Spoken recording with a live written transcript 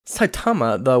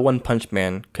Saitama, the One Punch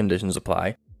Man conditions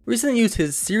apply, recently used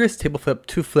his serious table flip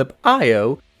to flip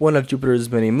Io, one of Jupiter's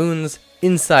many moons,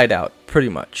 inside out, pretty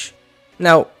much.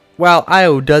 Now, while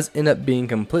Io does end up being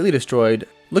completely destroyed,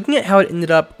 looking at how it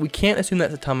ended up, we can't assume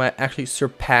that Saitama actually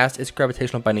surpassed its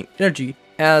gravitational binding energy,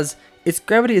 as its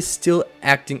gravity is still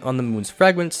acting on the moon's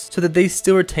fragments so that they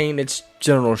still retain its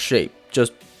general shape,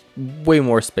 just way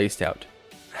more spaced out.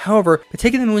 However, by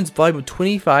taking the moon's volume of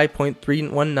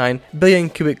 25.319 billion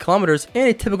cubic kilometers and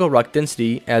a typical rock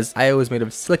density, as Io is made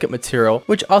of silicate material,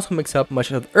 which also makes up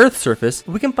much of the Earth's surface,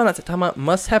 we can find that Saitama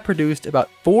must have produced about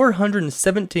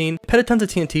 417 petatons of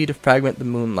TNT to fragment the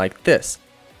moon like this.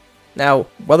 Now,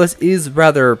 while this is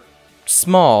rather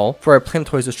small for a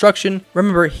planetoid's destruction,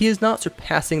 remember he is not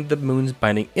surpassing the moon's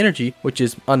binding energy, which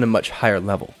is on a much higher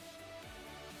level.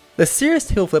 The Sirius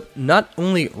tail flip not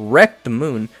only wrecked the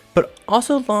moon, but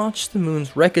also launched the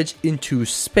moon's wreckage into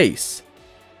space.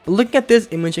 Looking at this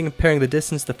image and comparing the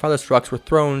distance the farthest rocks were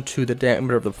thrown to the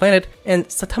diameter of the planet, and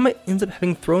Saitama ends up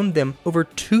having thrown them over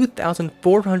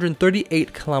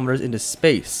 2,438 kilometers into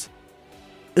space.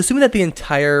 Assuming that the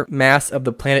entire mass of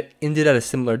the planet ended at a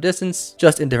similar distance,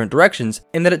 just in different directions,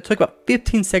 and that it took about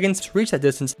 15 seconds to reach that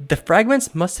distance, the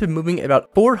fragments must have been moving at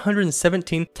about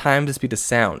 417 times the speed of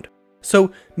sound.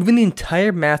 So, moving the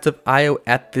entire mass of Io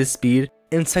at this speed,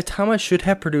 and Saitama should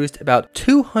have produced about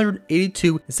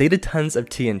 282 zetatons of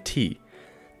TNT.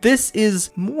 This is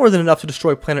more than enough to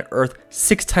destroy planet Earth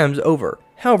 6 times over.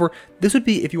 However, this would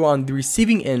be if you were on the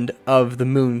receiving end of the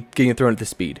moon getting thrown at this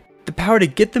speed. The power to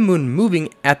get the moon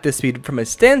moving at this speed from a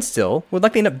standstill would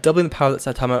likely end up doubling the power that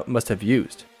Saitama must have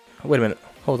used. Wait a minute,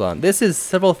 hold on. This is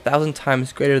several thousand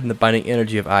times greater than the binding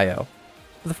energy of Io.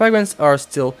 The fragments are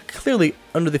still clearly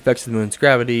under the effects of the moon's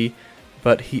gravity,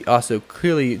 but he also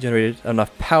clearly generated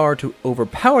enough power to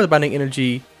overpower the binding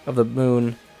energy of the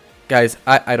moon. Guys,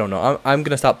 I don't know. I'm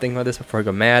gonna stop thinking about this before I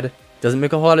go mad. Doesn't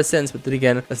make a whole lot of sense, but then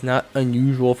again, that's not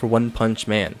unusual for One Punch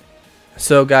Man.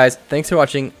 So guys, thanks for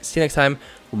watching. See you next time.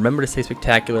 Remember to stay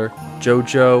spectacular.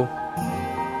 JoJo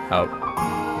out.